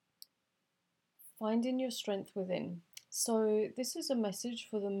Finding your strength within. So, this is a message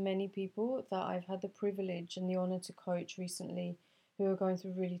for the many people that I've had the privilege and the honor to coach recently who are going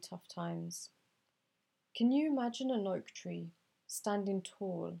through really tough times. Can you imagine an oak tree standing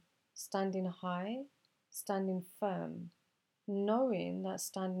tall, standing high, standing firm, knowing that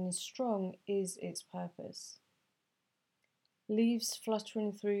standing strong is its purpose? Leaves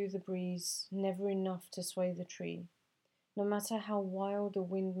fluttering through the breeze, never enough to sway the tree. No matter how wild the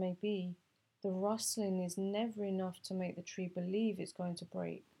wind may be, the rustling is never enough to make the tree believe it's going to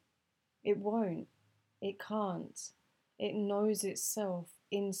break. It won't. It can't. It knows itself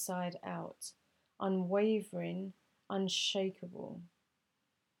inside out, unwavering, unshakable.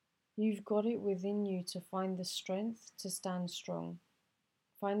 You've got it within you to find the strength to stand strong.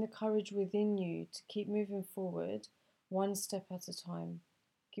 Find the courage within you to keep moving forward one step at a time.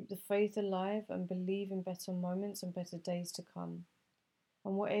 Keep the faith alive and believe in better moments and better days to come.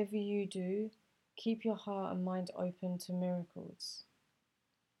 And whatever you do, keep your heart and mind open to miracles.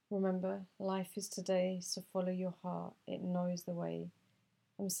 Remember, life is today, so follow your heart. It knows the way.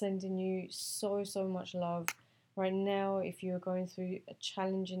 I'm sending you so much love right now. If you are going through a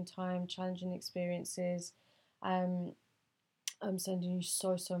challenging time, challenging experiences, I'm sending you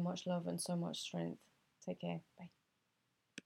so much love and so much strength. Take care. Bye.